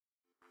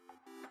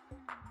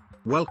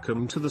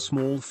Welcome to the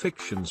Small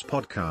Fictions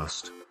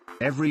podcast.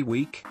 Every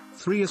week,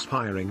 three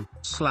aspiring,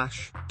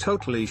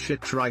 totally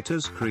shit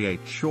writers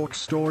create short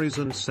stories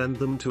and send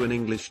them to an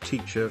English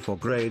teacher for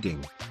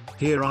grading.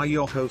 Here are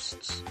your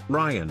hosts,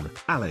 Ryan,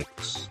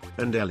 Alex,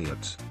 and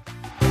Elliot.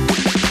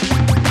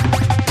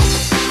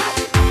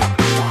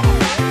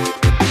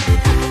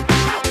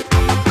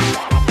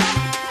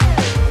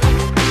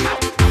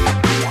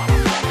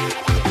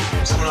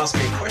 Ask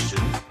me a question,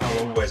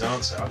 I'll always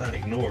answer. I don't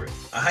ignore it.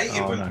 I hate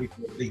it when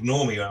people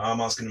ignore me when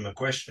I'm asking them a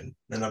question,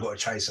 then I've got to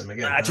chase them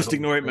again. Just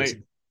ignore it, mate.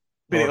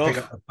 Or pick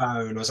up the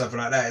phone or something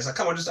like that. It's like,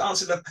 come on, just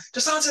answer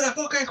that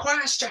fucking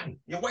question.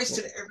 You're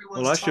wasting everyone's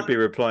time. Well, I should be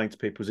replying to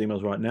people's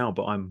emails right now,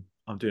 but I'm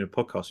doing a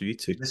podcast with you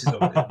two. This is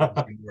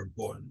obviously more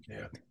important.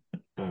 Yeah.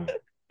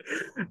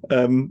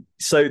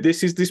 So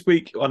this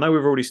week, I know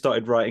we've already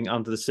started writing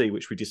Under the Sea,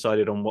 which we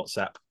decided on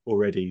WhatsApp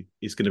already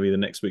is going to be the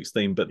next week's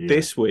theme. But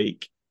this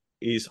week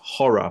is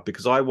horror,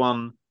 because I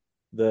won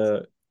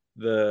the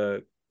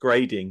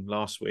grading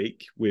last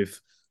week with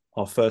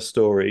our first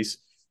stories,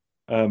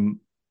 and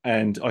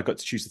I got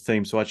to choose the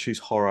theme, so I choose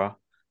horror.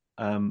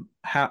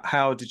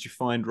 How did you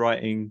find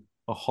writing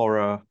a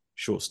horror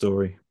short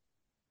story?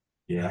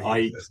 Yeah,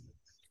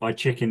 I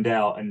chickened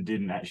out and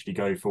didn't actually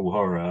go full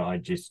horror. I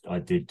just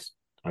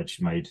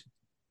made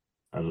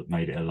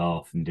it a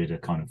laugh and did a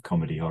kind of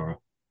comedy horror.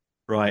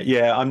 Right.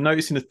 Yeah, I'm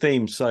noticing a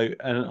theme. So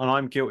and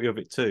I'm guilty of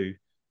it too.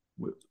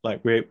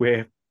 Like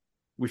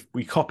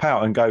we cop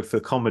out and go for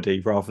comedy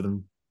rather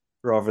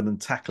than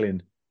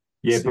tackling.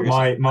 Yeah,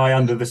 but my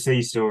Under the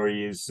Sea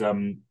story is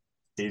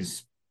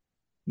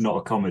not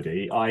a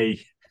comedy. I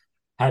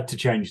had to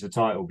change the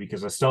title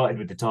because I started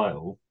with the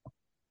title,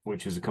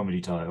 which was a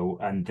comedy title,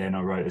 and then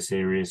I wrote a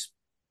serious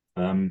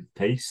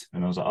piece,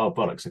 and I was like, oh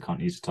bollocks, I can't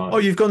use the title. Oh,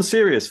 you've gone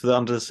serious for the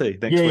Under the Sea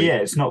next week. Yeah.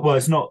 It's not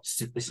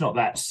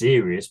that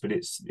serious, but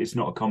it's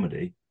not a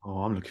comedy.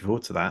 Oh, I'm looking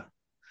forward to that.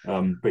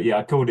 But yeah,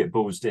 I called it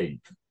Balls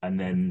Deep, and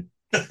then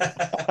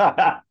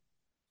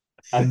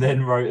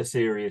wrote a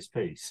serious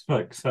piece.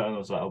 So I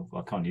was like, oh,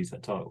 I can't use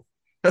that title.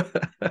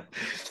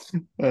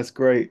 That's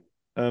great.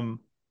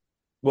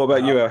 What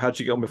about you? How'd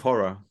you get on with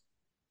horror?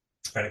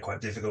 I found it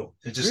quite difficult.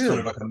 It's just kind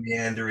of like a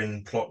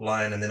meandering plot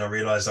line, and then I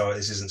realised, oh,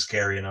 this isn't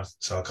scary enough.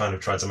 So I kind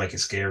of tried to make it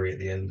scary at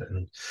the end,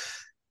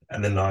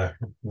 and then I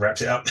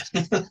wrapped it up.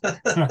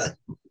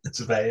 That's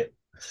about it.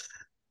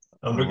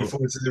 I'm looking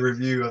forward to the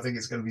review. I think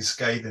it's going to be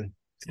scathing.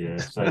 Yeah.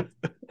 So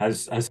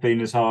has been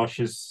as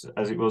harsh as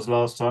it was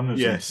last time?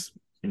 Yes.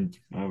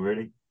 Oh,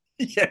 really?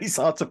 Yeah, he's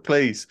hard to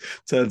please.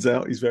 Turns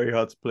out he's very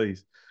hard to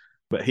please.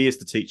 But he is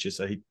the teacher,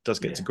 so he does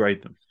get to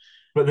grade them.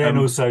 But then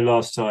also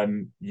last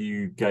time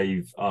you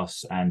gave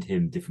us and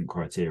him different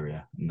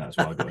criteria, and that's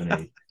why I got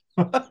an E.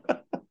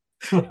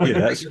 Yeah,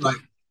 that's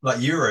like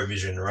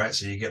Eurovision, right?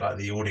 So you get like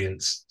the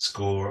audience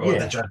score or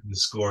the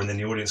judge's score, and then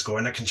the audience score,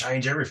 and that can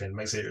change everything. It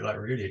makes it like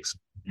really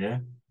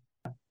exciting.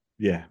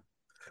 Yeah.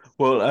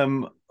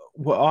 Well,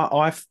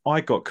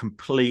 I got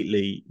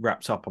completely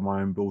wrapped up on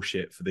my own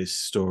bullshit for this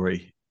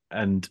story,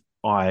 and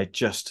I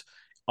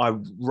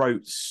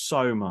wrote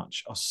so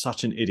much. I was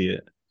such an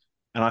idiot,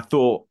 and I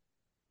thought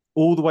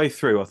all the way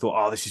through,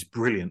 oh, this is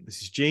brilliant,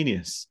 this is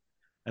genius.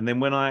 And then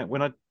when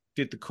I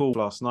did the call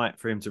last night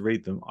for him to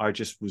read them, I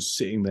just was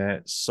sitting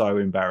there so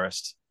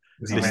embarrassed,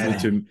 listening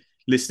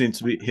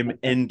to him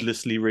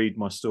endlessly read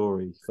my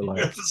story for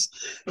like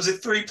was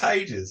it 3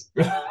 pages?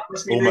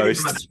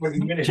 Almost. Like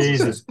 20 minutes.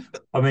 Jesus.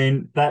 I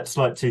mean, that's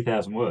like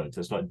 2,000 words.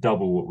 That's like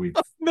double what we've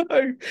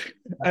No.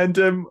 And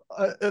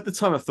at the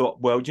time I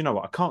thought, well, you know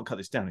what, I can't cut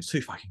this down, it's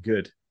too fucking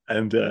good.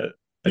 And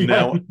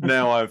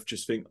now I've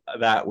just think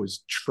that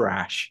was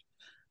trash.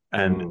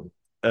 And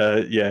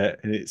and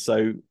it's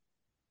so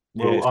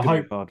well, I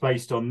hope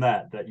based on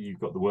that you've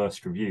got the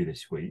worst review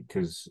this week,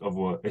 because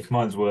if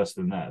mine's worse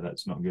than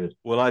that's not good.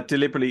 Well, I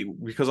deliberately,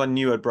 because I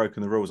knew I'd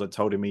broken the rules, I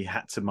told him he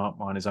had to mark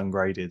mine as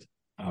ungraded.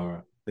 All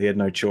right. He had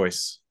no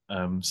choice.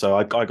 So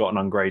I got an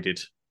ungraded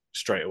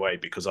straight away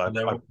because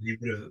what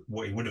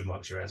he would have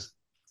marked you as.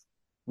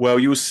 Well,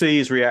 you'll see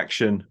his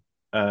reaction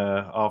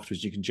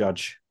afterwards. You can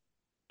judge.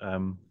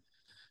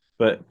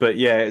 But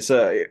yeah, it's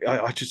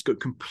I just got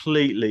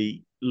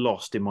completely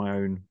lost in my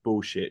own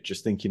bullshit,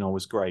 just thinking I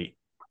was great.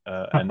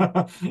 And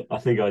I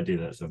think I do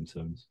that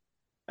sometimes.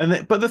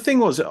 But the thing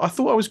was, I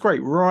thought I was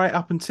great right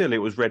up until it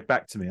was read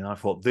back to me, and I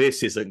thought,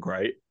 this isn't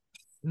great.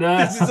 No,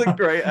 this isn't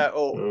great at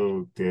all.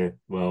 Oh dear.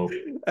 Well,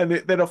 and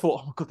then I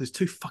thought, oh my god, there's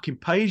 2 fucking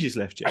pages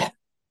left yet.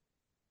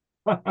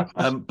 But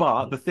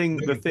the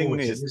thing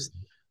is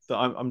that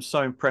I'm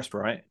so impressed.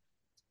 Right,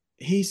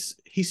 he's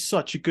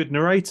such a good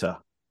narrator.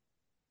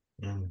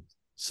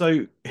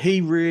 So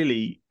he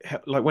really,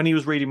 like when he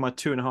was reading my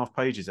 2.5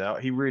 pages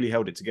out, he really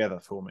held it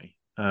together for me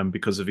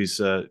because of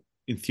his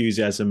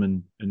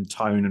enthusiasm and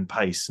tone and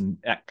pace and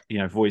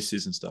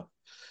voices and stuff.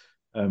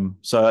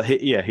 So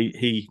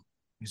he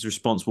is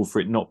responsible for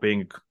it not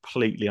being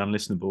completely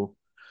unlistenable.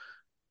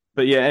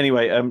 But yeah,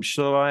 anyway,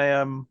 shall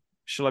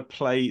I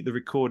play the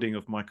recording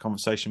of my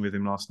conversation with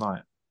him last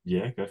night?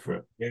 Yeah, go for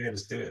it. Yeah,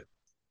 let's do it.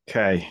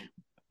 Okay,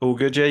 all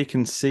good. Yeah, you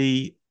can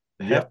see.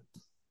 Yep.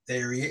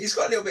 There he is. He's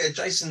got a little bit of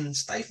Jason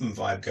Statham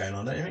vibe going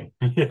on, don't you think?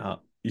 Yeah.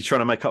 You're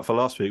trying to make up for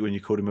last week when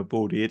you called him a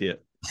baldy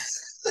idiot.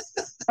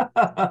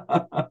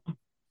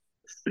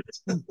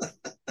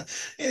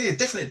 Yeah,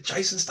 definitely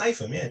Jason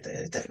Statham. Yeah,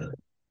 definitely.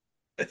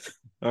 All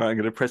right, I'm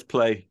going to press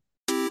play.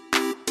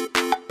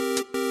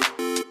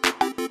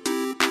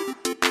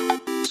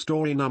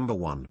 Story number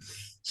 1.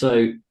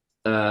 So,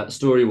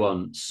 story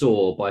 1,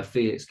 Saw by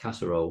Felix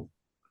Casserole.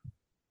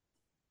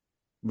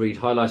 Read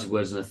highlighted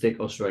words in a thick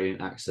Australian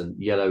accent.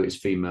 Yellow is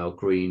female,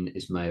 green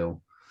is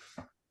male.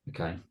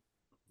 Okay.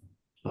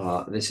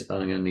 This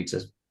I'm going to need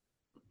to.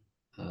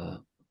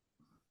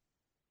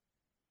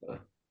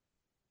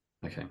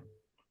 Okay.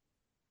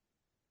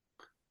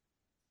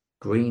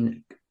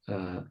 Green,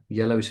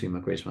 yellow is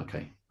female, green is male.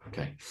 Okay.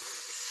 Okay.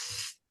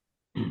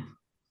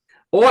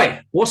 Oi,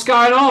 what's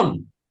going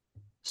on?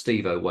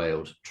 Steve-O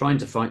wailed, trying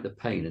to fight the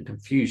pain and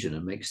confusion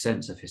and make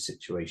sense of his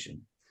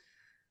situation.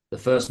 The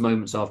first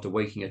moments after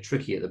waking are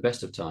tricky at the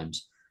best of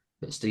times,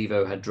 but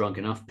Steve-O had drunk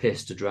enough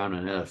piss to drown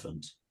an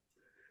elephant.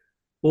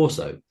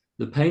 Also,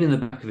 the pain in the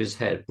back of his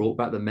head brought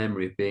back the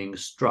memory of being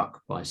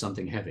struck by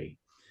something heavy.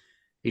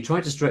 He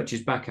tried to stretch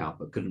his back out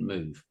but couldn't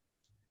move.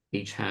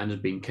 Each hand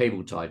had been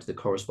cable tied to the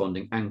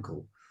corresponding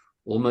ankle,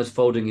 almost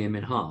folding him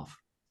in half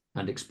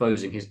and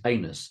exposing his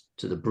anus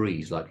to the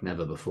breeze like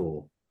never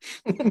before.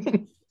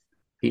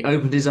 He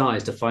opened his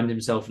eyes to find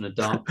himself in a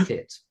dark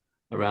pit.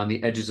 Around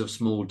the edges of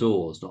small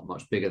doors, not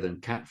much bigger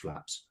than cat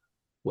flaps,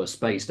 were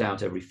spaced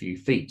out every few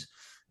feet,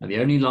 and the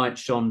only light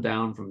shone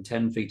down from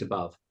 10 feet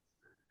above.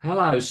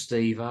 Hello,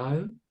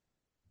 Steve-O.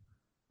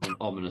 An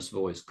ominous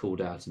voice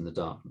called out in the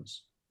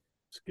darkness.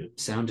 It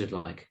sounded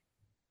like,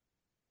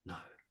 no,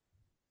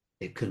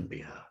 it couldn't be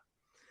her.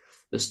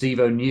 But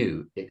Steve-O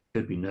knew it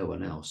could be no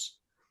one else.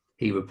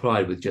 He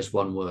replied with just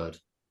one word.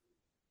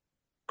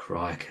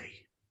 Crikey.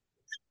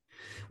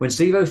 When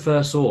Steve-O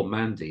first saw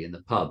Mandy in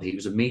the pub, he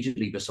was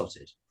immediately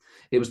besotted.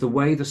 It was the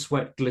way the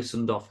sweat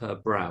glistened off her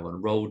brow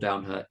and rolled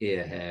down her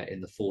ear hair in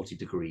the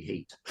 40-degree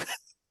heat.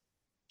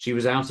 She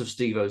was out of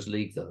Steve-O's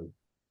league, though.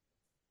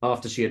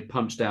 After she had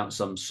punched out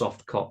some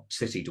soft-cocked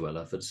city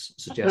dweller for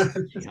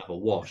suggesting she have a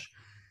wash,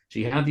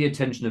 she had the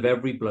attention of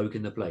every bloke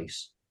in the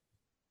place.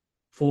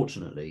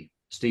 Fortunately,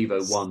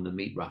 Steve-O won the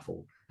meat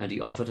raffle, and he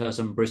offered her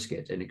some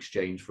brisket in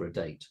exchange for a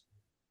date.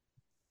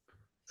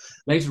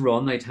 Later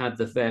on, they'd had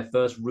their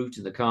first route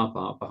in the car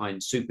park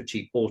behind super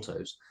cheap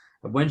autos,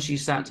 and when she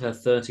sat her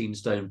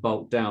 13-stone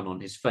bulk down on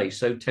his face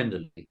so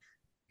tenderly,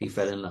 he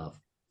fell in love,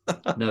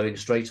 knowing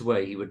straight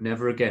away he would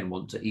never again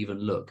want to even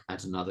look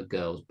at another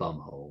girl's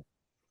bumhole.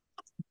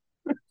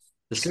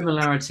 The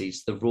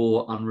similarities to the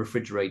raw,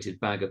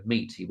 unrefrigerated bag of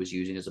meat he was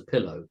using as a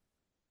pillow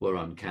were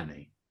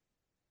uncanny.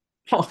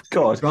 Oh,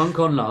 God. Drunk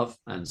on love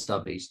and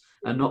stubbies,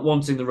 and not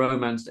wanting the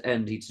romance to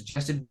end, he'd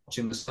suggested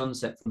watching the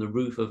sunset from the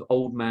roof of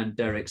Old Man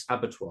Derek's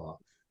abattoir,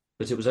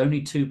 but it was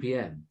only 2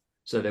 p.m.,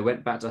 so they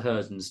went back to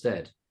hers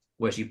instead,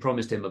 where she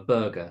promised him a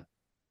burger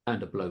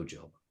and a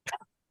blowjob.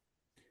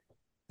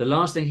 The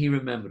last thing he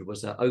remembered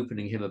was her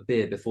opening him a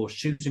beer before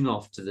shooting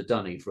off to the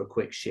dunny for a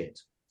quick shit.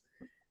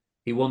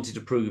 He wanted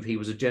to prove he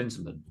was a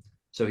gentleman,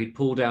 so he'd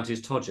pulled out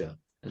his todger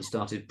and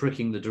started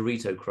pricking the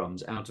Dorito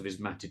crumbs out of his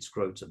matted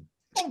scrotum.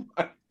 Oh,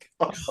 my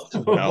God.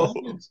 No.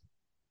 What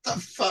the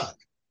fuck?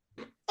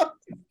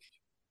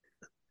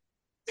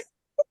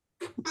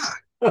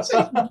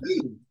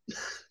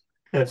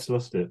 I've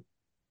lost it.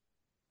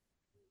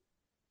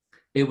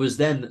 It was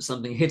then that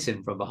something hit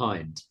him from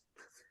behind.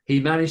 He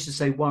managed to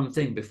say one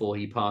thing before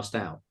he passed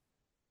out.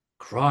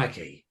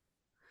 Crikey.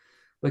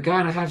 We're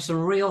going to have some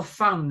real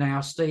fun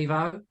now,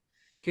 Steve-O.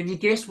 Can you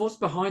guess what's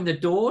behind the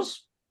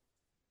doors?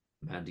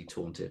 Mandy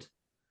taunted.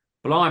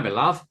 Blimey,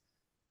 love.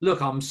 Look,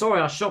 I'm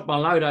sorry I shot my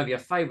load over your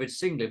favourite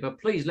singlet,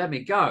 but please let me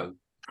go.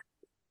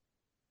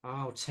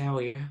 I'll tell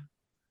you,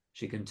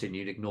 she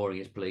continued, ignoring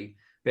his plea.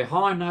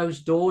 Behind those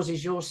doors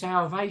is your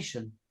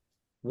salvation.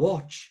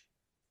 Watch.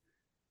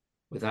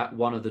 With that,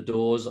 one of the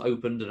doors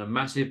opened and a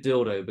massive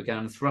dildo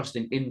began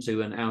thrusting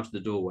into and out of the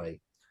doorway.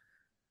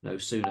 No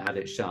sooner had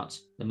it shut,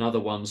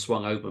 another one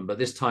swung open, but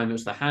this time it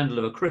was the handle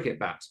of a cricket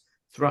bat,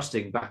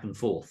 thrusting back and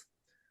forth.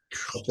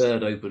 A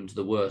third opened to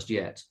the worst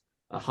yet,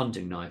 a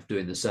hunting knife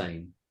doing the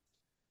same.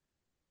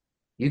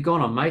 You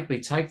gonna make me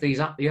take these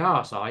up the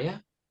arse, are you?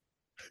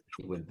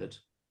 He whimpered.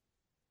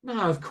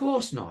 No, of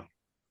course not,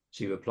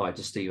 she replied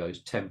to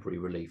Steve-O's temporary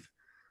relief.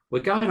 We're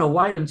going to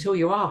wait until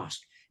you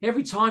ask.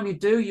 Every time you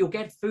do, you'll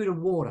get food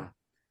and water.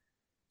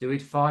 Do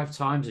it 5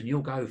 times and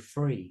you'll go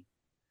free.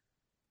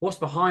 What's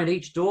behind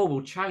each door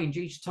will change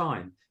each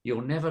time.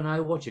 You'll never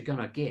know what you're going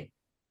to get.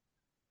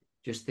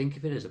 Just think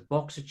of it as a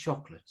box of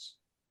chocolates.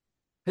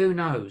 Who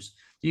knows?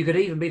 You could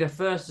even be the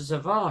first to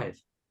survive.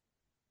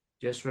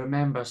 Just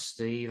remember,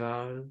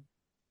 Steve-O,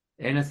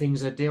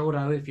 anything's a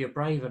dildo if you're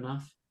brave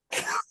enough.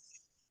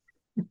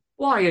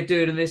 Why are you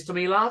doing this to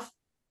me, love?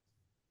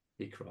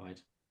 He cried,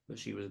 but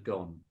she was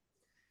gone.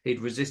 He'd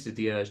resisted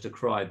the urge to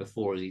cry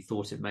before, as he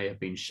thought it may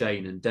have been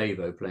Shane and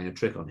Davo playing a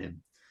trick on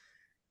him.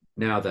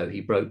 Now, though,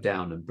 he broke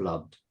down and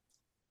blubbed.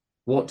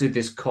 What did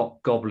this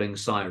cock-gobbling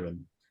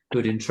siren who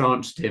had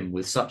entranced him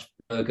with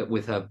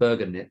her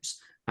burger nips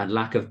and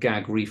lack of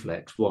gag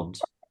reflex, want?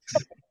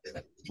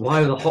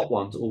 Why were the hot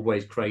ones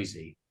always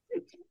crazy?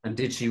 And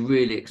did she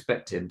really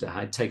expect him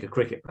to take a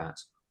cricket bat,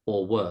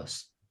 or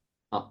worse,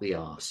 up the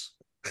arse?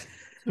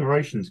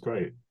 Narration's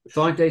great.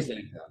 5 days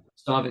later,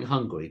 starving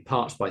hungry,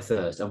 parched by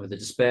thirst, and with the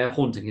despair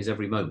haunting his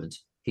every moment,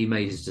 he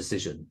made his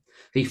decision.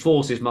 He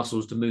forced his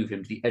muscles to move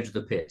him to the edge of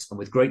the pit, and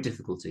with great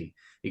difficulty,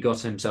 he got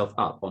himself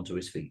up onto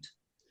his feet.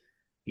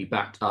 He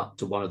backed up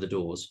to one of the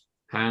doors,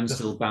 hands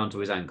still bound to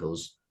his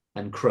ankles,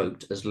 and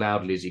croaked as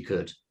loudly as he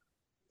could,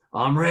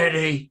 "I'm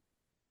ready!"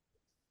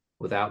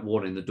 Without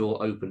warning, the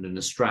door opened and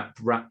a strap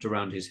wrapped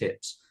around his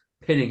hips,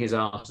 pinning his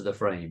arse to the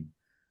frame.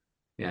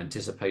 The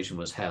anticipation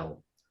was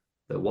hell,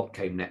 but what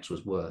came next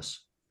was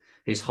worse.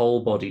 His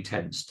whole body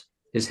tensed,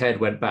 his head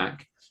went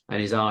back, and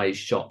his eyes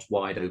shot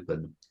wide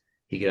open.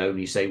 He could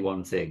only say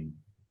one thing,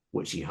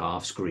 which he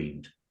half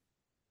screamed.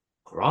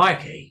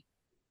 "Crikey!"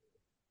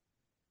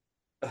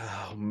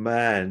 Oh,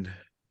 man.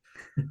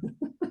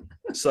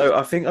 So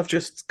I think I've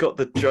just got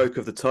the joke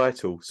of the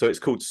title. So it's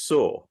called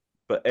Saw,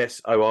 but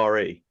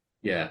S-O-R-E.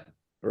 Yeah.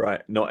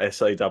 Right, not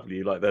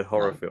S-A-W, like the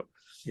horror film.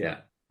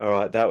 Yeah. All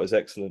right, that was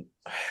excellent.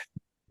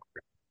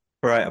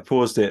 Right, I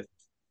paused it.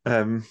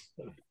 That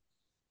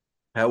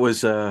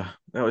was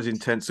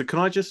intense. So can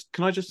I just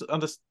try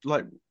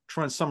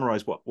and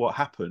summarize what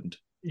happened?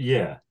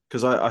 Yeah.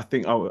 Because I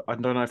think I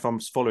don't know if I'm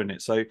following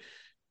it. So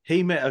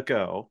he met a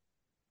girl,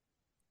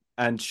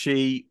 and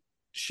she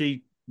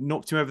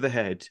knocked him over the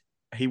head.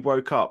 He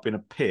woke up in a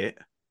pit.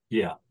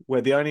 Yeah.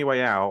 Where the only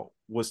way out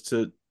was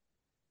to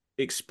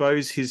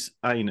expose his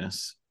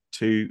anus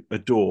to a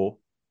door.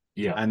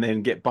 Yeah. And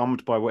then get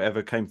bummed by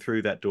whatever came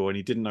through that door, and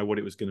he didn't know what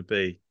it was going to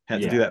be.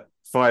 Had to do that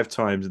 5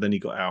 times, and then he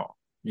got out.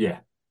 Yeah.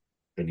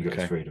 Then you got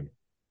his freedom.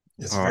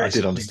 I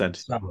did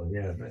understand.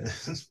 Yeah.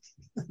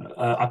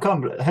 I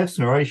can't. Hef's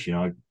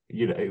narration,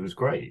 it was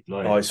great.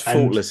 Like, it's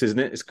faultless, isn't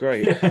it? It's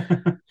great. Yeah.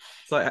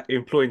 It's like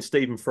employing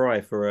Stephen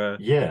Fry for I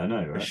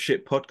know, right? a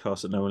shit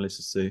podcast that no one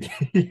listens to.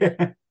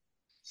 Yeah.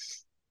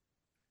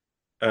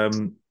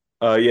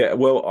 Yeah.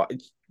 Well,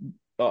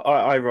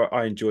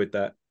 I enjoyed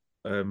that.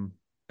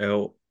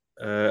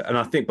 And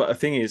I think, but the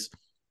thing is,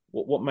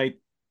 what made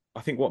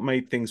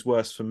things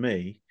worse for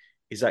me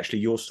is actually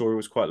your story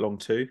was quite long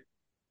too,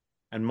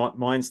 and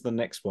mine's the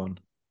next one,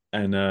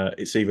 and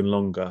it's even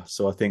longer.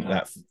 So I think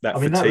that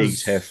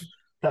fatigued Hef.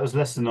 That was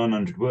less than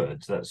 900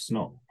 words. That's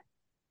not.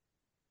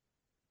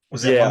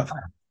 Was that one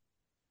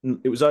page?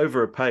 It was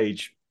over a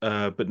page,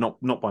 but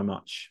not by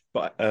much.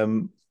 But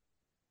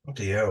what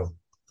the hell?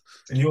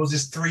 And yours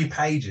is 3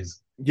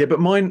 pages. Yeah, but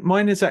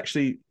mine is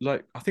actually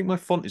like, I think my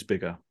font is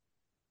bigger.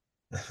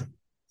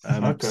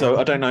 Okay. So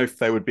I don't know if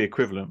they would be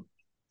equivalent.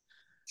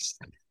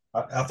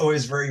 I thought it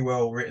was very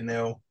well written,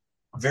 El.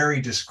 Very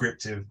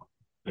descriptive.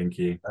 Thank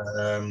you.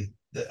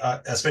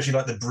 Especially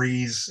like the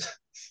breeze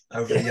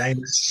over the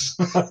anus.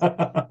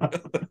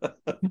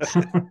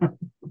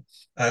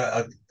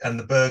 And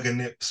the burger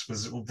nips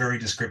was very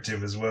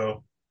descriptive as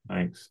well.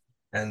 Thanks.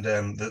 And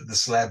the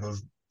slab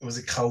of, was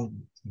it cold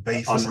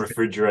beef?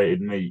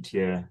 Unrefrigerated meat,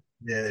 yeah.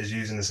 Yeah, it was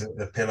using this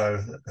a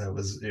pillow. It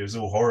was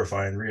all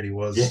horrifying, really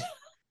was. Yeah.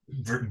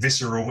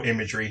 Visceral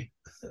imagery.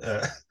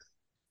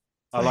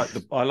 I like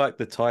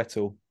the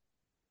title.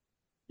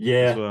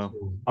 Yeah, as well.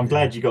 I'm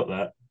glad you got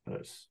that.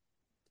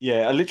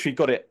 Yeah, I literally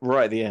got it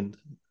right at the end.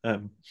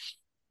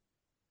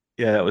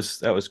 Yeah, that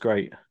was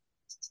great.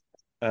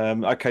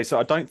 Okay, so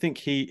I don't think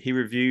he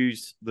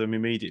reviews them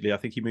immediately. I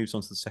think he moves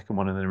on to the second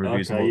one and then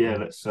reviews them. Okay, yeah,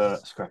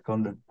 let's crack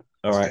on then.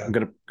 All right, I'm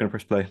gonna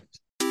press play.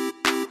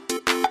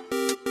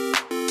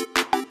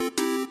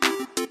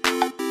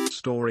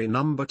 Story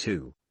number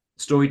 2.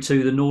 Story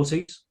 2, The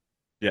Naughties.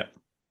 Yeah.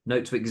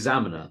 Note to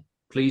examiner,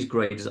 please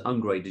grade as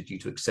ungraded due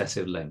to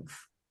excessive length.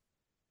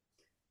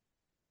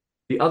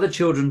 The other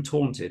children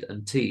taunted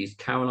and teased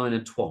Carolina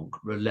Twonk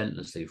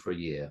relentlessly for a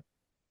year.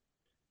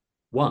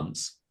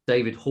 Once,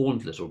 David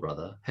Horn's little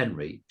brother,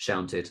 Henry,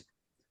 shouted,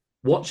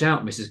 "Watch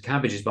out, Mrs.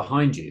 Cabbage is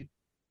behind you,"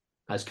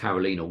 as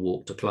Carolina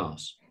walked to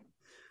class.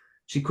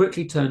 She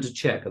quickly turned to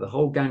check, and the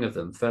whole gang of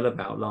them fell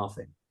about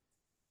laughing.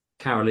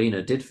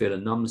 Carolina did feel a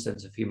numb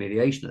sense of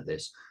humiliation at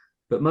this,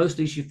 but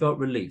mostly she felt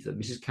relief that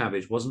Mrs.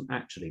 Cabbage wasn't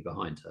actually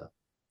behind her.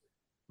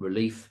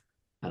 Relief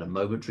and a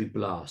momentary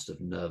blast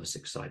of nervous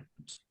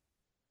excitement.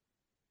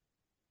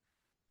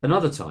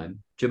 Another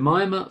time,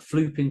 Jemima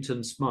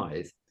Floopington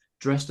Smythe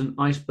dressed an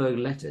iceberg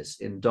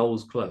lettuce in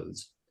doll's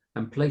clothes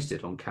and placed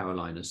it on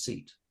Carolina's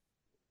seat.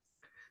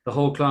 The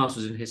whole class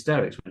was in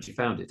hysterics when she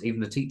found it. Even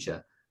the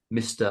teacher,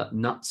 Mr.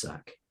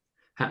 Nutsack,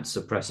 had to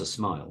suppress a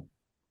smile.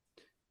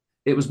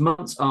 It was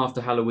months after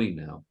Halloween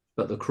now,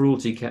 but the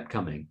cruelty kept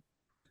coming.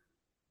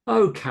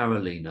 "Oh,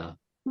 Carolina,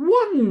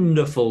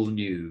 wonderful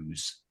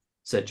news,"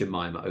 said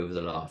Jemima over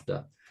the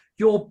laughter.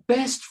 "Your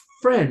best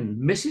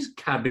friend, Mrs.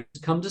 Cabbage,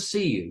 has come to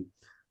see you."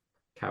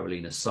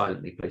 Carolina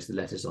silently placed the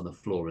lettuce on the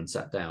floor and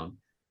sat down.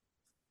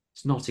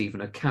 "It's not even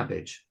a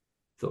cabbage,"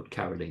 thought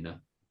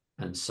Carolina,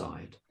 and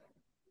sighed.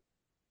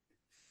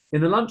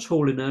 In the lunch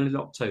hall in early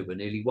October,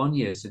 nearly 1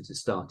 year since it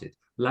started,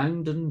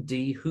 Langdon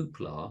D.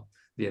 Hoopla,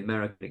 the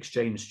American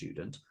exchange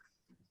student,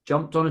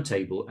 jumped on a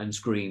table and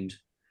screamed,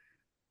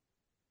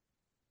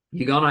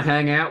 "You gonna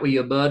hang out with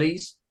your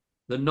buddies?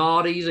 The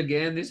naughties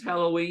again this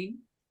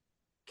Halloween?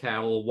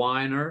 Carol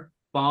Weiner,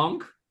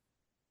 bonk."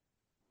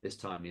 This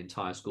time the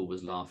entire school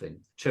was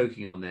laughing,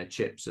 choking on their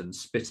chips and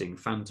spitting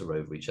Fanta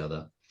over each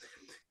other.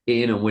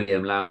 Ian and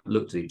William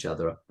looked at each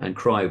other and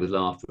cried with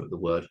laughter at the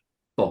word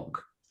bonk.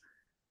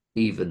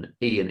 Ian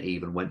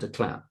even went to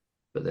clap,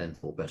 but then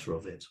thought better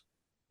of it.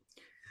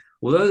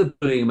 Although the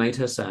bullying made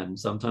her sad and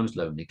sometimes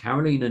lonely,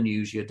 Carolina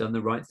knew she had done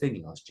the right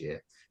thing last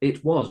year.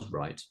 It was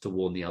right to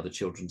warn the other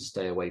children to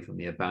stay away from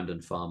the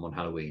abandoned farm on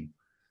Halloween.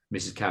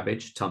 Mrs.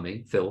 Cabbage,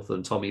 Tummy, Filth,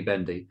 and Tommy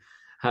Bendy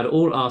had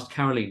all asked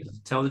Carolina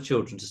to tell the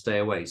children to stay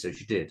away, so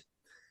she did.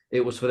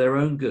 It was for their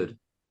own good,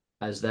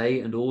 as they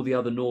and all the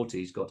other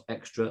naughties got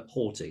extra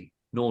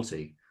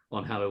naughty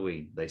on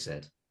Halloween, they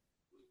said.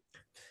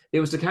 It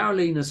was to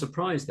Carolina's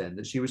surprise then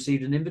that she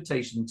received an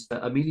invitation to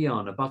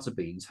Emiliana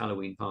Butterbean's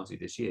Halloween party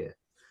this year.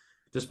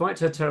 Despite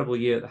her terrible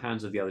year at the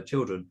hands of the other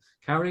children,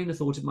 Carolina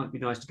thought it might be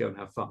nice to go and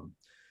have fun.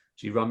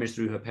 She rummaged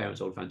through her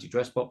parents' old fancy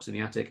dress box in the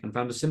attic and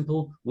found a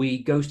simple,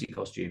 wee ghosty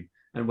costume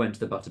and went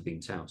to the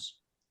Butterbeans' house.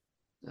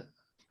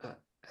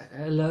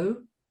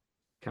 Hello?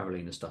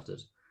 Carolina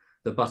stuttered.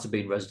 The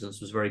Butterbean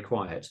residence was very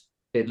quiet.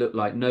 It looked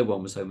like no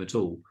one was home at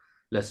all,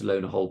 let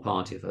alone a whole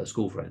party of her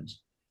school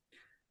friends.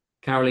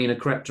 Carolina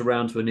crept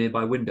around to a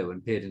nearby window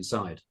and peered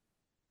inside.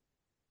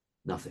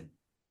 Nothing.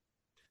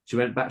 She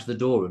went back to the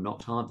door and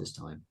knocked hard this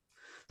time.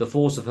 The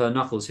force of her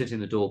knuckles hitting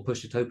the door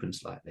pushed it open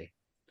slightly.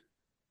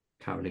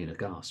 Carolina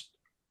gasped.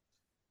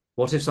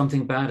 What if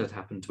something bad had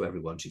happened to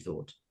everyone, she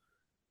thought.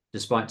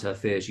 Despite her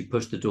fear, she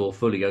pushed the door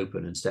fully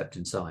open and stepped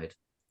inside.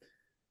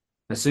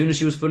 As soon as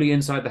she was fully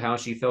inside the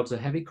house, she felt a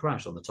heavy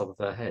crash on the top of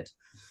her head.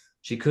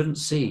 She couldn't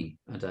see,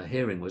 and her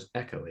hearing was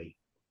echoey.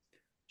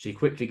 She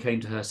quickly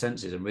came to her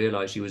senses and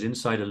realized she was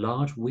inside a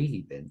large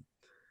wheelie bin.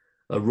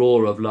 A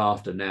roar of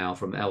laughter now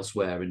from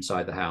elsewhere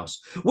inside the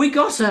house. "We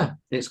got her!"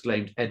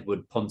 exclaimed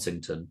Edward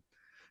Ponsington.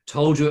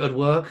 "Told you it would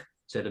work,"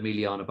 said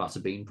Emiliana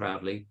Butterbean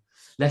proudly.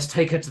 "Let's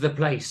take her to the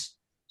place,"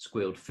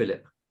 squealed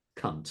Philip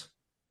Cunt.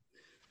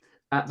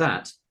 At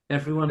that,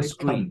 everyone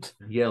screamed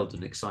and yelled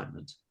in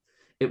excitement.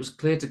 It was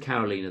clear to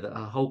Carolina that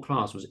her whole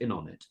class was in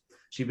on it.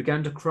 She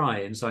began to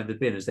cry inside the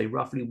bin as they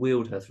roughly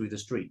wheeled her through the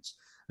streets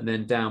and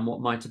then down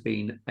what might have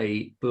been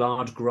a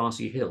large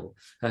grassy hill,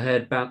 her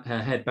head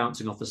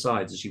bouncing off the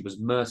sides as she was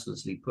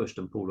mercilessly pushed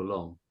and pulled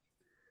along.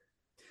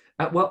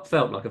 After what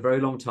felt like a very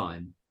long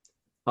time,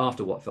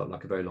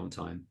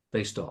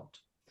 they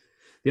stopped.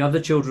 The other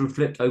children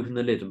flipped open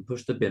the lid and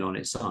pushed the bin on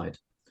its side.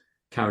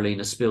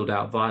 Carolina spilled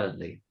out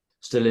violently,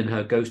 still in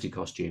her ghosty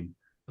costume,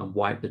 and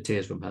wiped the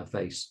tears from her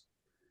face.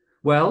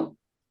 "Well,"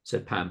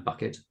 said Pam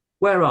Bucket,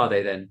 "where are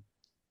they then?"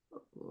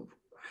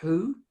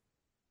 "Who?"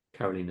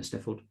 Carolina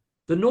sniffled.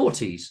 "The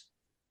naughties,"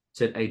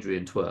 said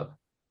Adrian Twerp.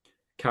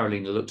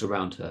 Carolina looked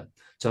around her.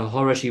 To her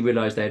horror, she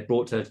realized they had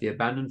brought her to the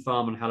abandoned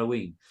farm on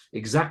Halloween,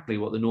 exactly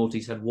what the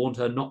naughties had warned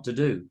her not to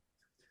do.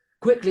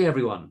 "Quickly,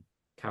 everyone,"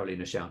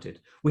 Carolina shouted.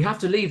 "We have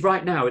to leave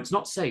right now. It's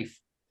not safe."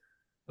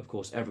 Of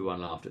course,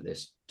 everyone laughed at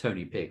this.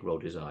 Tony Pig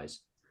rolled his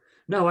eyes.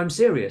 "No, I'm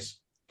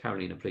serious,"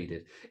 Carolina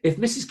pleaded. "If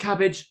Mrs.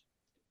 Cabbage—"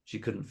 She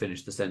couldn't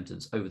finish the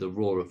sentence over the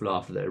roar of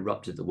laughter that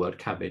erupted the word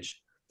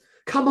cabbage.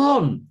 "Come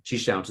on," she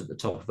shouted at the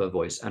top of her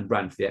voice and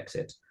ran for the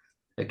exit.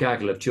 A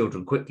gaggle of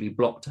children quickly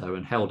blocked her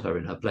and held her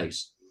in her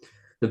place.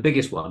 The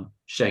biggest one,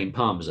 Shane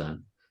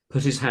Parmesan,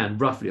 put his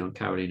hand roughly on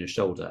Carolina's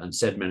shoulder and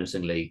said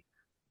menacingly,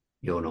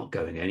 "You're not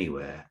going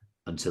anywhere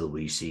until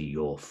we see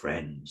your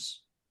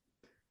friends."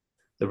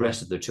 The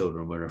rest of the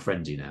children were in a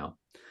frenzy now.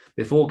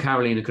 Before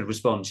Carolina could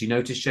respond, she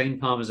noticed Shane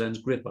Parmesan's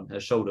grip on her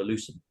shoulder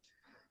loosen.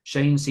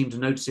 Shane seemed to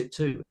notice it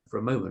too, for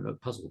a moment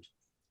looked puzzled.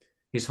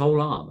 His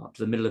whole arm, up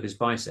to the middle of his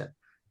bicep,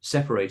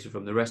 separated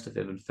from the rest of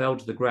him and fell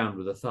to the ground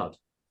with a thud.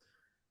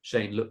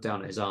 Shane looked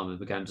down at his arm and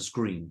began to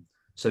scream.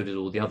 So did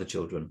all the other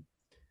children.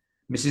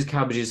 Mrs.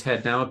 Cabbage's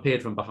head now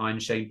appeared from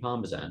behind Shane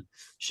Parmesan,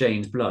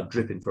 Shane's blood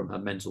dripping from her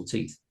metal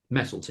teeth.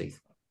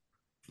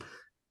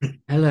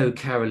 "Hello,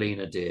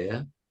 Carolina,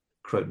 dear,"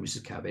 croaked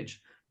Mrs.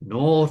 Cabbage.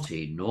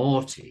 "Naughty,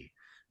 naughty.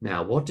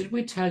 Now, what did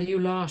we tell you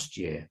last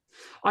year?"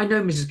 "I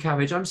know, Mrs.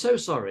 Cabbage. I'm so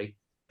sorry,"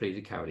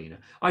 pleaded Carolina.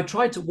 "I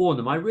tried to warn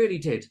them. I really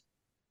did."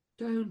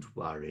 "Don't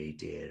worry,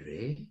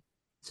 dearie,"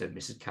 said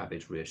Mrs.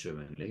 Cabbage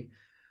reassuringly.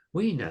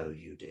 "We know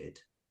you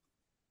did."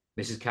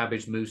 Mrs.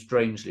 Cabbage moved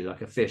strangely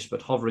like a fish,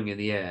 but hovering in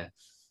the air,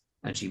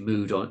 and she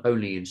moved on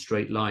only in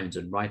straight lines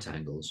and right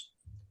angles.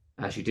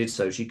 As she did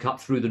so, she cut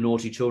through the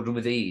naughty children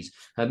with ease,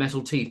 her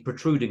metal teeth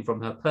protruding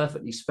from her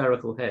perfectly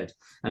spherical head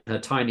and her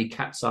tiny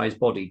cat-sized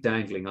body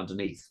dangling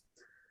underneath.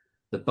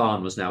 The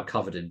barn was now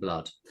covered in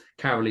blood.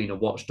 Carolina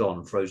watched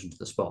on, frozen to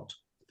the spot.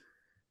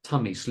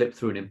 Tummy slipped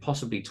through an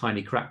impossibly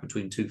tiny crack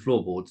between two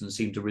floorboards and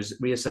seemed to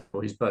reassemble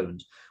his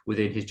bones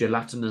within his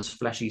gelatinous,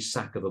 fleshy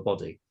sack of a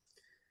body.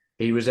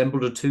 He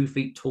resembled a 2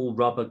 feet tall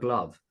rubber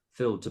glove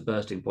filled to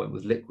bursting point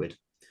with liquid.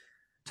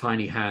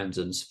 Tiny hands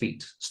and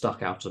feet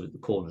stuck out of the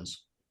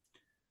corners.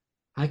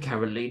 "Hi,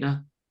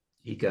 Carolina,"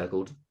 he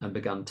gurgled, and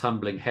began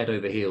tumbling head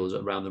over heels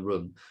around the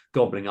room,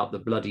 gobbling up the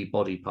bloody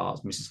body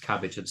parts Mrs.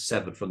 Cabbage had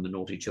severed from the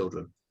naughty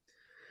children.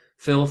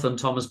 Filth and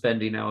Thomas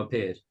Bendy now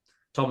appeared.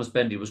 Thomas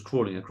Bendy was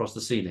crawling across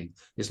the ceiling,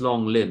 his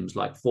long limbs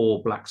like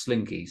 4 black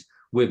slinkies,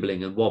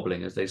 wibbling and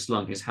wobbling as they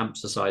slung his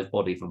hamster-sized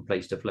body from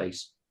place to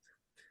place.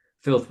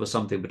 Filth was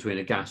something between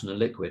a gas and a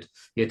liquid.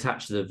 He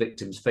attached to the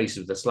victims' faces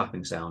with a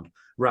slapping sound,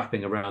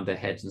 wrapping around their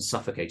heads and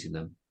suffocating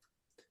them.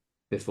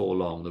 Before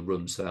long, the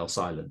room fell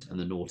silent, and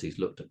the naughties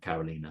looked at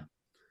Carolina.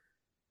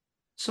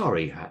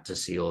 "Sorry you had to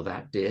see all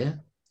that, dear,"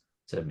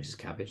 said Mrs.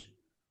 Cabbage.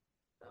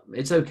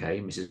 "It's okay,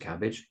 Mrs.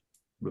 Cabbage,"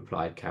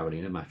 replied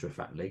Carolina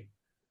matter-of-factly.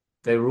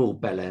 "They were all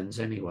bellends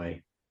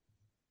anyway."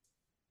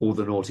 All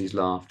the naughties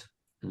laughed,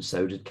 and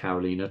so did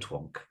Carolina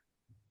Twonk.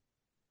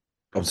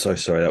 I'm so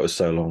sorry. That was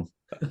so long.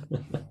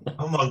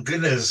 Oh my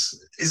goodness.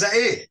 Is that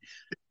it?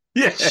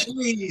 Yeah.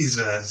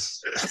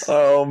 Jesus.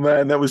 Oh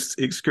man, that was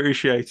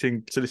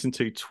excruciating to listen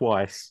to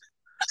twice.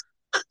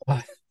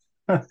 So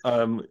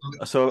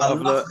I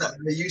I've love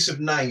the use of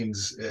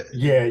names.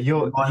 Yeah,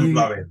 mind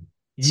blowing.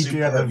 You do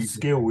have a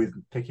skill with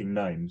picking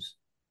names.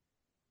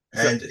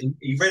 And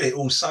he read it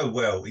all so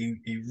well.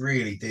 He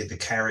really did. The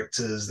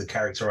characters, the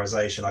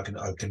characterization. I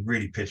can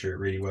really picture it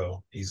really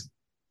well.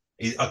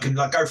 I can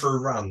like go for a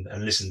run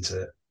and listen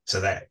to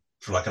that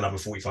for like another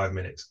 45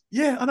 minutes.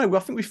 Yeah, I know. I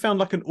think we found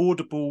like an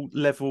Audible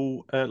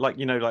level, like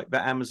the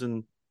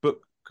Amazon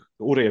book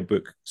audio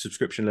book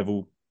subscription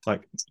level,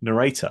 like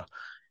narrator,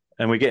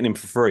 and we're getting him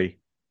for free.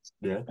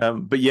 Yeah.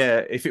 But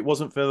yeah, if it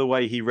wasn't for the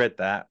way he read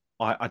that,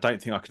 I don't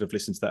think I could have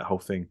listened to that whole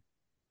thing.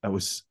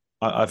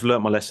 I've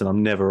learned my lesson.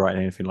 I'm never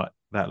writing anything like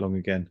that long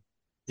again.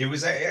 It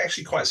was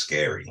actually quite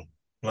scary.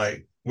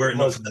 Like, were it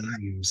not for the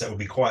names, that would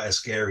be quite a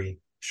scary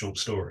short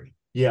story.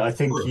 Yeah, I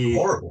think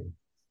horrible.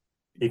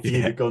 If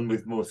you'd have gone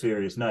with more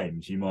serious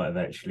names, you might have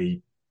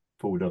actually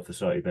pulled off a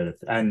slightly better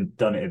and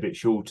done it a bit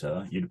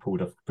shorter. You'd have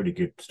pulled off a pretty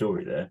good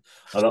story there.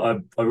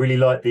 I really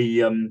like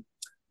the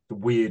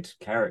weird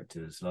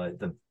characters, like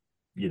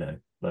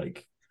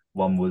like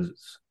one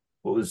was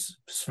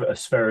a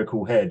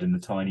spherical head and a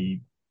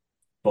tiny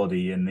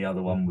body, and the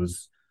other one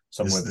was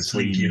somewhere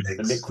between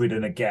a liquid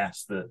and a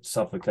gas that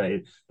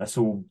suffocated. That's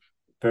all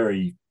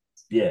very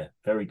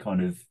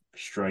kind of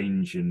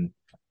strange and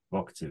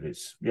evocative.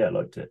 I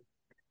liked it.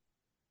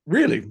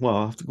 Really? Well,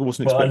 I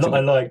wasn't expecting. I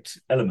liked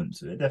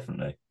elements of it,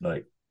 definitely.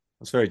 Like,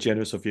 that's very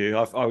generous of you.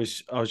 I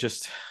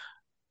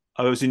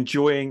was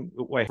enjoying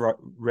the way I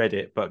read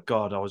it, but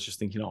God, I was just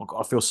thinking, oh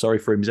God, I feel sorry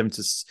for him. It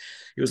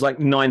was like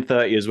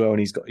 9:30 as well, and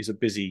he's a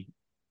busy,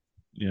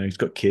 he's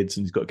got kids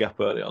and he's got to get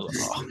up early. I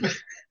was like,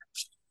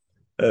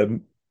 oh.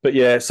 But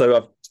yeah, so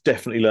I've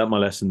definitely learned my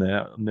lesson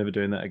there. I'm never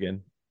doing that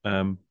again.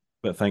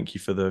 But thank you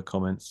for the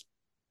comments.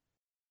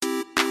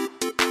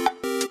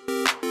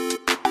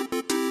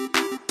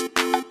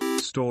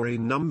 Story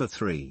number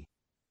 3.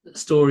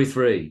 Story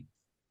 3.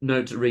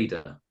 Note to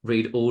reader: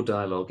 read all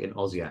dialogue in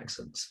Aussie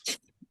accents.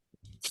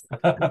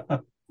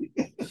 I've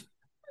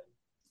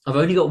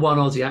only got one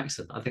Aussie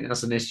accent. I think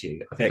that's an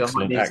issue. I think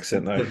excellent I might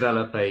accent, though.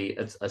 Develop a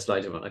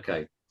slightly different.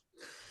 Okay.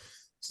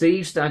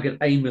 Steve staggered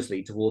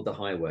aimlessly toward the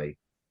highway.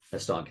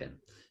 Let's start again.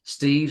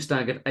 Steve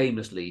staggered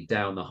aimlessly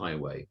down the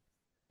highway.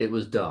 It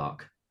was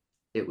dark.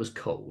 It was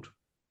cold.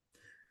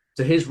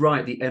 To his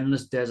right, the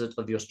endless desert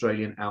of the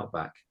Australian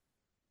outback.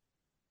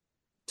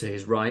 To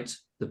his right,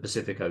 the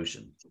Pacific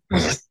Ocean.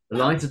 The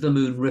light of the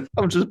moon rippled.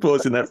 I'm just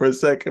pausing that for a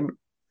second.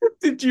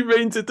 Did you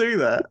mean to do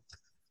that?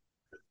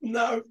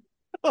 No.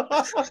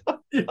 Just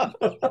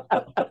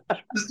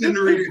didn't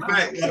read it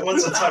back. Like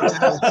once I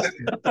typed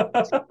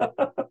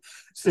it.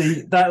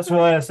 See, that's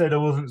why I said I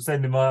wasn't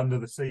sending my Under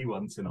the Sea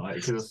one tonight,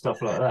 because of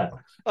stuff like that.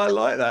 I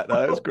like that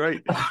though. It's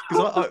great.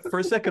 Because for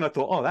a second I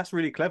thought, oh, that's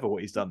really clever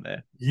what he's done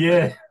there.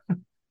 Yeah.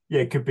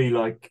 Yeah, it could be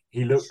like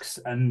he looks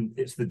and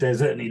it's the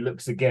desert, and he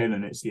looks again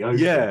and it's the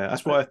ocean. Yeah,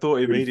 that's what I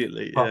thought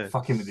immediately. Yeah.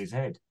 Fuck him with his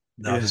head.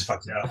 No, I just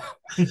fucked it up.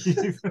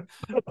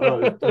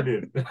 Oh,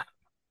 brilliant.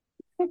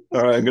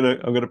 All right, I'm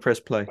gonna press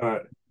play. All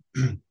right.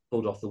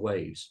 Pulled off the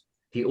waves.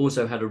 He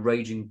also had a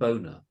raging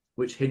boner,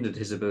 which hindered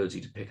his ability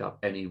to pick up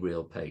any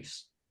real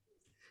pace.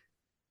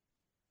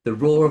 The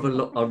roar of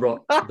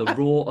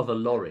a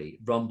lorry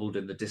rumbled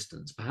in the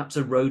distance, perhaps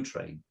a road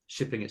train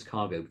shipping its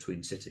cargo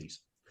between cities.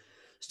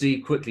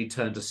 Steve quickly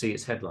turned to see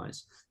its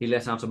headlights. He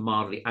let out a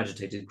mildly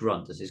agitated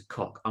grunt as his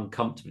cock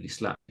uncomfortably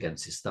slapped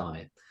against his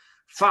thigh.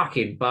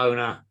 Fucking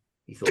boner,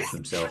 he thought to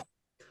himself.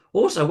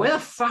 Also, where the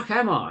fuck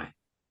am I?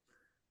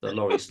 The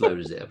lorry slowed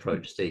as it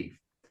approached Steve.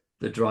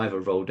 The driver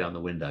rolled down the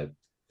window.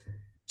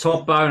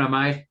 Top boner,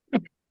 mate.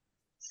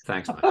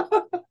 Thanks, mate.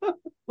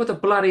 What the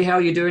bloody hell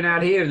are you doing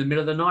out here in the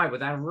middle of the night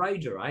with that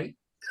Ranger, eh?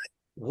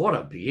 What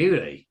a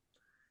beauty.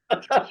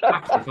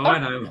 Fucked if I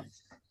know.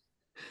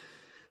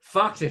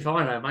 Fucked if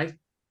I know, mate.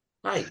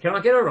 Hey, can I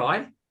get a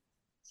ride?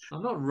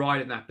 I'm not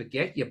riding that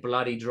baguette, you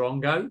bloody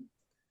drongo.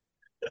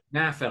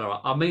 Nah,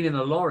 fella, I mean in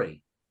the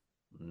lorry.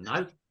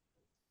 No.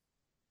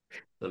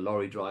 The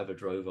lorry driver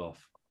drove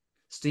off.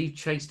 Steve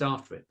chased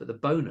after it, but the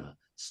boner,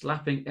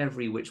 slapping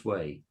every which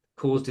way,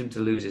 caused him to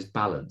lose his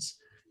balance.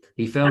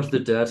 He fell to the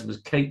dirt and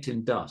was caked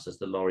in dust as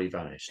the lorry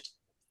vanished.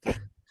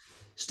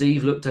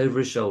 Steve looked over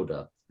his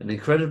shoulder. An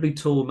incredibly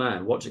tall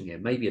man watching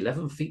him, maybe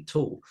 11 feet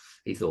tall,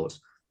 he thought,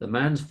 the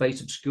man's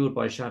face obscured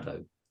by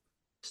shadow.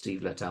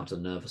 Steve let out a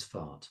nervous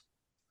fart.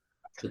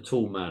 The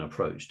tall man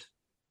approached.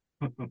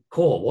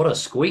 Caw, what a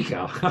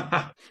squeaker!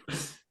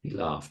 He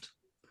laughed.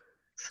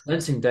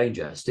 Sensing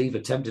danger, Steve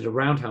attempted a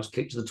roundhouse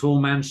kick to the tall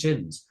man's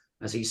shins.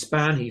 As he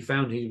span, he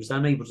found he was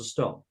unable to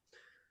stop.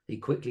 He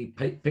quickly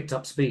picked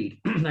up speed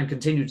and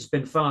continued to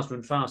spin faster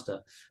and faster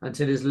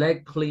until his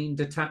leg clean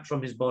detached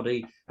from his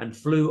body and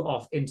flew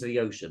off into the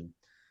ocean.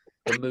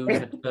 The moon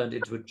had turned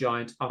into a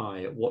giant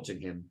eye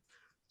watching him.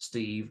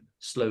 Steve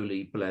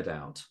slowly bled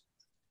out.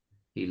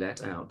 He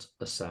let out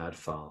a sad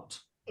fart.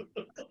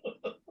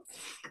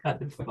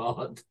 Sad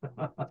fart.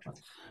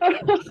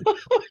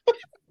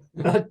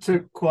 That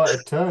took quite a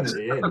turn at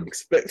the end.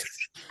 Unexpected.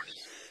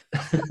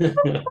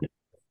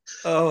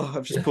 Oh,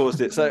 I've just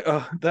paused it. So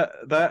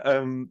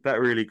that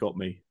really got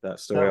me. That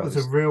story. That was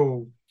a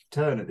real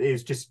turn. It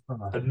is just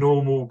a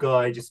normal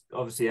guy, just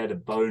obviously had a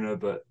boner,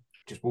 but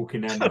just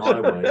walking down the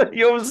highway.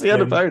 You obviously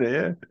had a boner,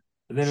 yeah.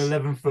 And then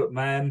 11-foot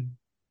man,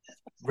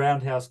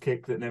 roundhouse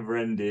kick that never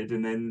ended,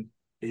 and then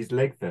his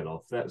leg fell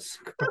off. That's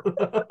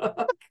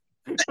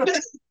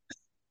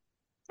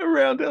a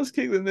roundhouse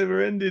kick that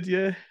never ended,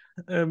 yeah.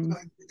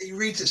 He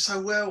reads it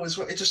so well as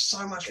well. It's just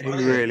so much fun.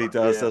 He really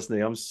does, doesn't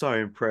he? I'm so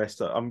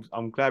impressed.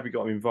 I'm glad we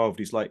got him involved.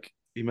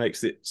 He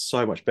makes it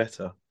so much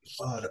better.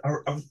 God,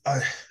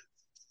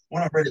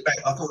 when I read it back,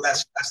 I thought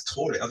that's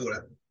toilet. I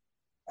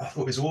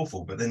thought it was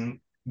awful, but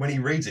then when he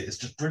reads it, it's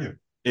just brilliant.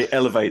 It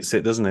elevates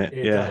it, doesn't it?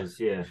 It does,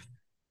 yeah.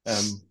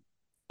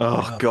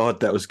 Oh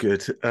God, that was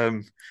good.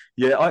 I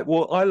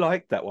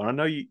liked that one. I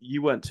know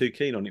you weren't too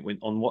keen on it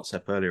on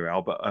WhatsApp earlier,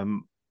 Al, but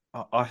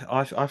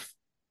I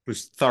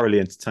was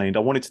thoroughly entertained. I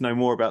wanted to know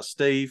more about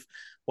Steve.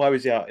 Why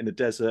was he out in the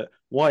desert?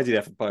 Why did he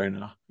have a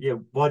boner? Yeah,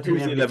 why did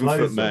he have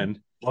 11-foot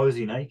man? Why was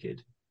he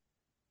naked?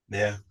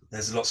 Yeah,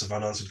 there's lots of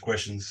unanswered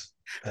questions.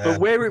 But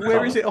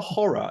where is it a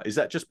horror? Is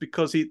that just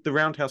because the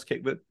roundhouse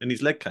kick and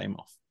his leg came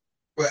off?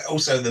 Well,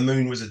 also the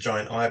moon was a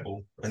giant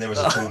eyeball, and there was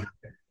a tall.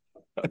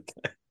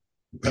 Okay.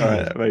 All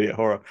right, that made it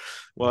horror.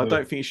 Well, I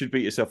don't think you should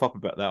beat yourself up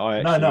about that.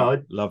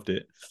 I loved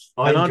it.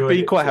 I'd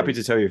be quite happy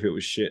to tell you if it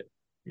was shit.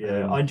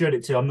 Yeah, I enjoyed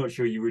it too. I'm not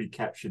sure you really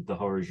captured the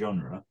horror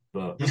genre,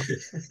 but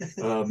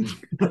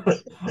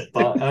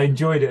but I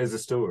enjoyed it as a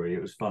story.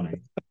 It was funny.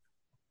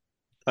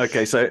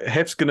 Okay, so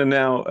Hef's going to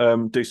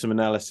now do some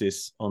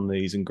analysis on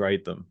these and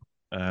grade them.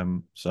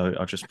 So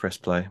I'll just press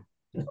play.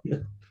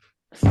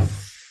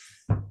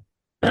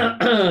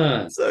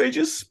 So he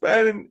just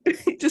span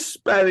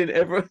in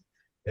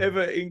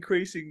ever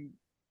increasingly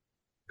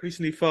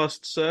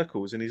fast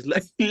circles, and his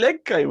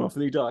leg came off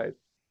and he died.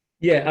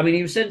 Yeah, I mean,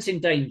 he was sensing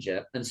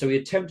danger, and so he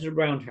attempted a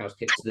roundhouse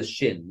kick to the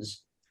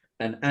shins.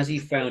 And as he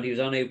found he was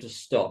unable to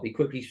stop, he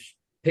quickly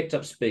picked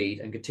up speed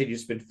and continued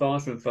to spin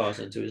faster and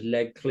faster until his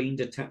leg clean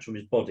detached from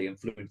his body and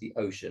flew into the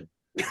ocean.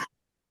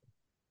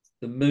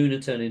 The moon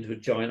had turned into a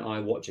giant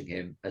eye watching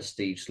him as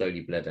Steve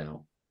slowly bled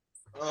out.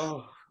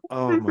 Oh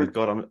my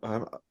God!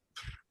 I've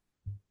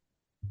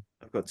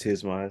got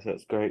tears in my eyes.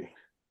 That's great.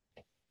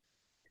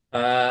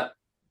 Yeah.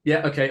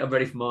 Okay. I'm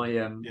ready for my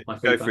my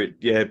feedback. Go for it.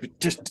 Yeah, but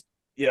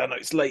I know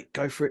it's late.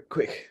 Go for it,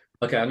 quick.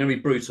 Okay, I'm going to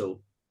be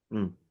brutal.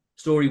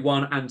 Story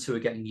 1 and 2 are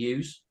getting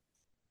used.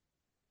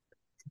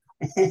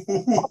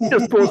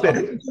 Just pause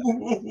it.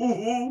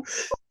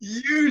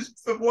 Used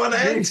for one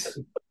end.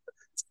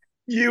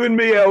 You and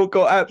me, El,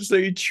 got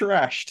absolutely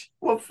trashed.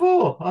 What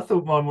for? I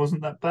thought mine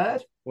wasn't that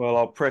bad. Well,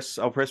 I'll press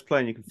play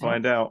and you can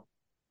find out.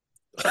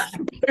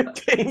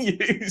 Getting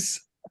used.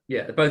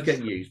 Yeah, they're both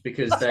getting used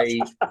because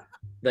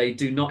they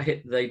do not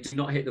hit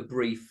the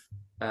brief.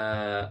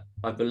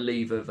 I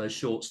believe of the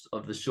short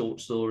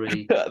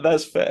story.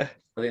 That's fair.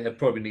 I think there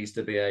probably needs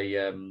to be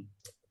a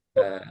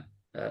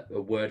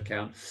word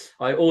count.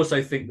 I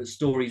also think that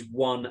stories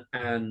 1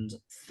 and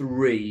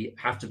 3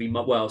 have to be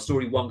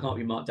story 1 can't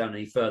be marked down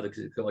any further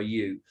because it's got a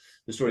U.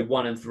 The story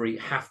 1 and 3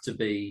 have to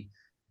be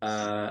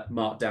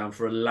marked down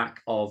for a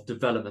lack of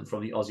development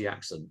from the Aussie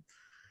accent.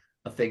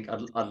 I think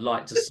I'd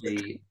like to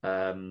see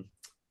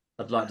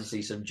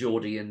some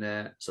Geordie in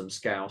there, some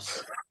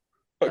Scouse.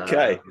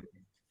 Okay.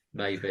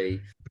 Maybe.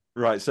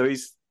 Right, so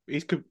he's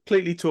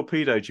completely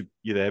torpedoed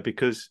you there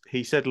because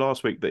he said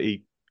last week that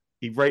he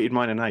rated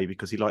mine an A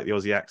because he liked the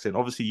Aussie accent.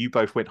 Obviously, you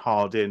both went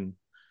hard in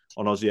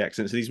on Aussie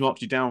accents, and he's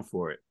marked you down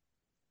for it.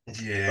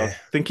 Yeah, I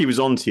think he was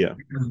on to you.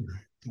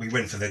 We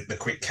went for the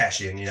quick cash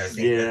in, Yeah,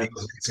 the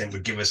Aussie accent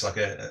would give us like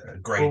a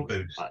great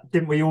boost.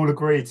 Didn't we all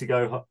agree to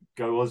go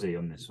Aussie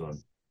on this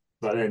one?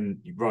 But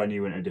then Ryan,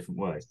 you went a different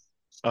way.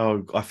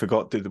 Oh, I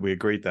forgot. Did we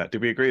agree that?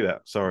 Did we agree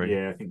that? Sorry.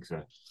 Yeah, I think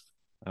so.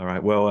 All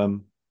right.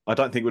 Well, I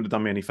don't think it would have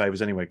done me any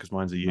favors anyway because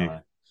mine's a U.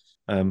 No.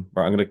 Right, I'm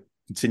going to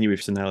continue with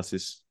this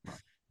analysis.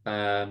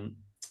 Yeah,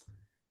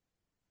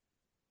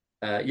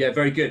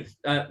 very good.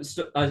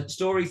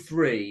 Story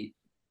 3.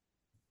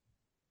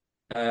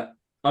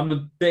 I'm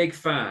a big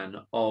fan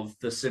of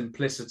the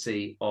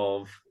simplicity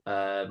of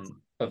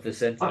of the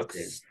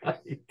sentences.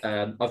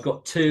 I've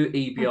got 2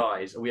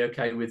 EBIs. Are we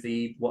okay with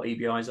what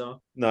EBIs are?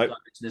 No. I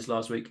mentioned this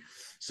last week.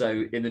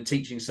 So in the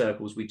teaching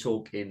circles, we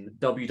talk in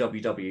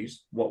WWWs,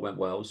 what went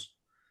wells,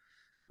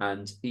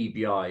 and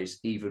EBIs,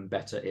 even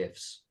better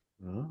ifs.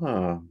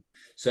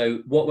 So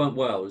what went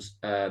wells,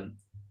 I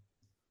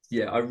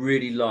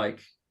really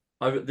like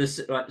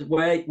this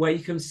where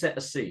you can set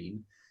a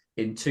scene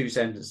in 2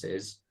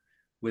 sentences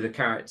with a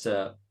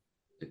character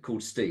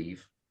called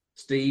Steve.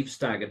 Steve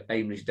staggered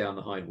aimlessly down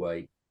the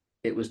highway.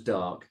 It was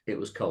dark. It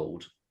was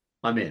cold.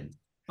 I'm in.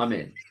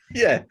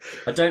 Yeah.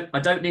 I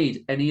don't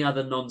need any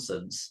other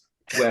nonsense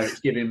where it's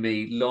giving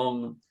me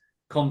long,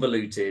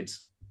 convoluted,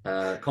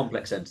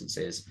 complex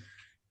sentences.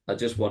 I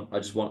just want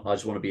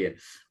to be in.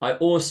 I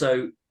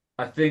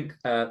think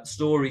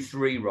story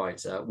 3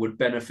 writer would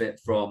benefit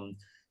from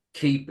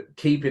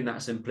keeping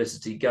that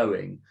simplicity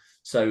going.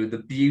 So the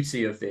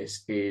beauty of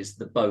this is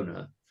the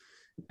boner,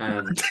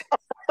 and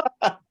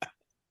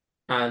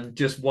and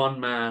just one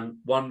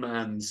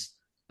man's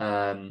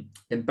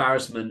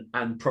embarrassment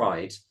and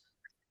pride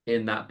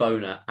in that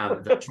boner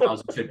and the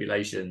trials and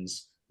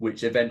tribulations,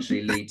 which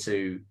eventually lead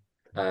to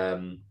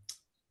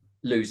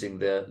losing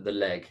the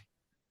leg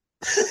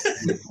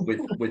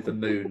with the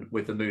moon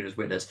as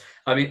witness.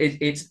 I mean,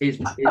 it's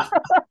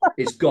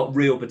got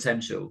real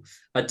potential.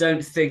 I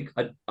don't think.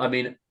 I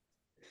mean,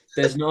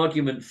 there's an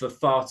argument for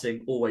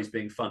farting always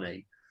being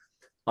funny.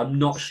 I'm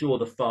not sure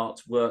the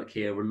farts work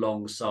here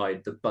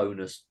alongside the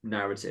bonus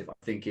narrative. I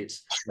think it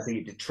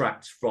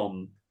detracts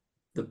from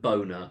the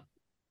boner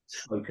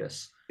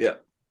focus. Yeah.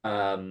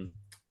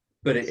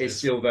 But it is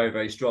still very,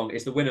 very strong.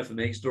 It's the winner for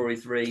me, story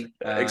 3.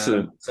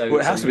 Excellent. So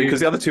it has to be because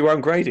the other 2 are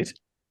ungraded.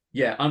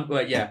 Yeah,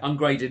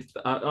 ungraded.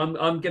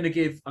 I'm going to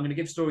give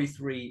story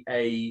 3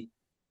 a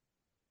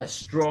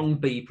strong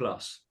B+.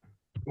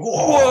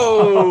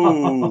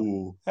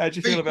 Whoa! How do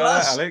you feel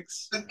about that,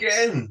 Alex?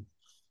 Again,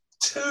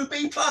 2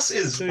 B+.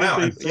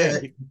 Wow,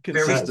 very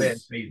fair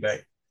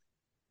feedback.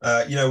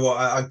 You know what?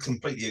 I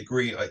completely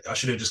agree. I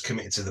should have just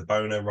committed to the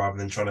boner rather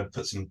than trying to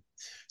put some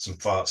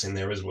farts in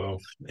there as well.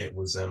 It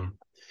was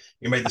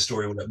you made the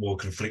story all that more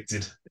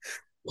conflicted.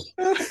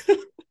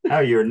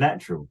 You're a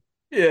natural.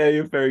 Yeah,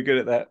 you're very good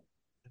at that.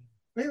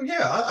 Well,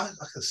 yeah, I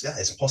can see that.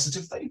 It's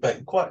positive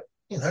feedback. Quite,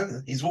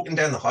 he's walking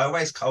down the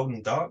highway. It's cold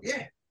and dark.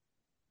 Yeah,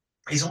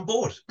 he's on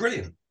board.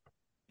 Brilliant.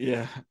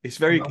 Yeah, he's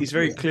very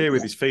clear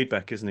with his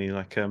feedback, isn't he?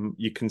 Like,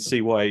 you can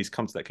see why he's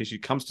come to that, because he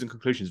comes to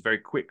conclusions very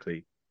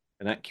quickly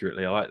and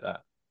accurately. I like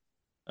that.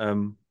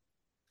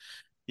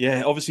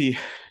 Yeah, obviously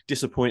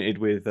disappointed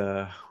with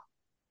the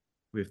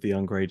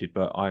ungraded,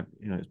 but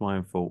it's my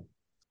own fault.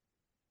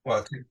 Well,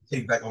 I'll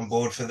keep back on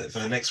board for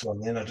the next one.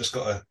 Then I've just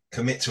got to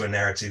commit to a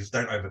narrative.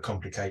 Don't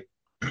overcomplicate.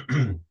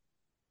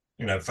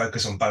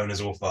 Focus on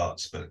boners or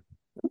farts, but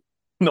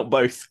not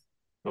both.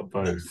 Not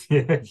both.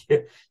 Yeah.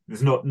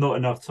 There's not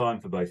enough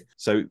time for both.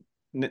 So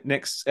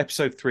next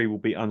episode 3 will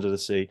be Under the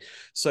Sea.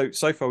 So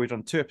far we've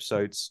done 2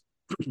 episodes.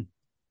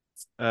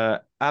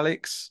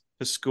 Alex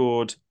has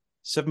scored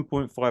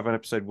 7.5 on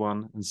episode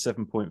 1 and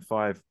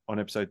 7.5 on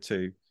episode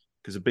 2,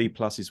 because a B+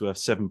 is worth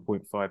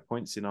 7.5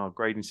 points in our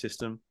grading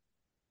system.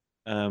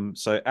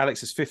 So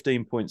Alex has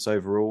 15 points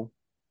overall.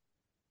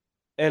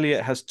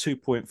 Elliot has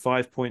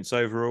 2.5 points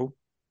overall,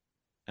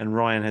 and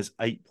Ryan has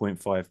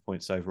 8.5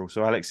 points overall.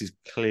 So Alex is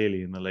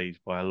clearly in the lead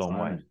by a long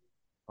way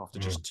after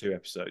just 2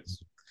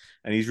 episodes.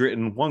 And he's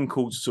written one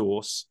called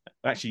Source.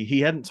 Actually,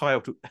 he hadn't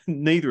titled,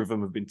 neither of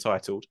them have been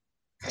titled.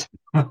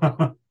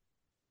 But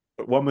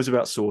one was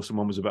about Source and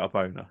one was about a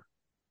boner.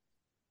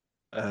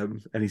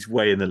 And he's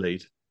way in the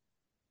lead.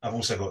 I've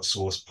also got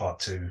Source Part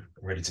 2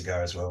 ready to go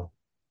as well.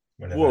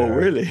 Whoa,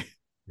 really?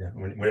 Yeah,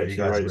 whenever you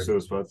guys are ready.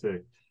 Source Part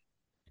 2.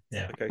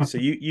 Yeah. Okay, so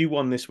you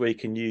won this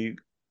week, and you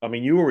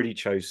already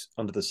chose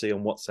Under the Sea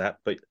on WhatsApp,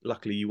 but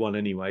luckily you won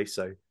anyway,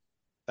 so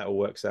that all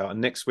works out.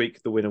 And next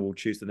week, the winner will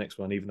choose the next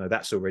one, even though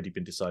that's already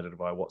been decided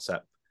via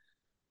WhatsApp.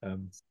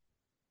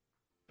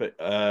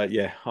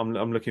 Yeah,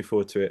 I'm looking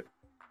forward to it.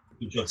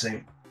 Good job,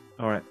 team.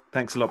 All right,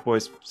 thanks a lot,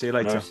 boys. See you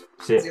later. Nice.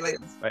 See you later.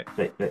 Bye.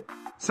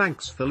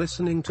 Thanks for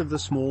listening to the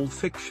Small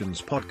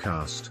Fictions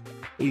podcast.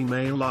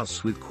 Email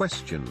us with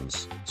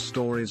questions,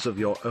 stories of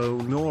your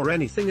own, or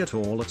anything at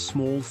all at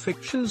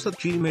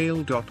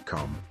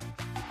smallfictions@gmail.com.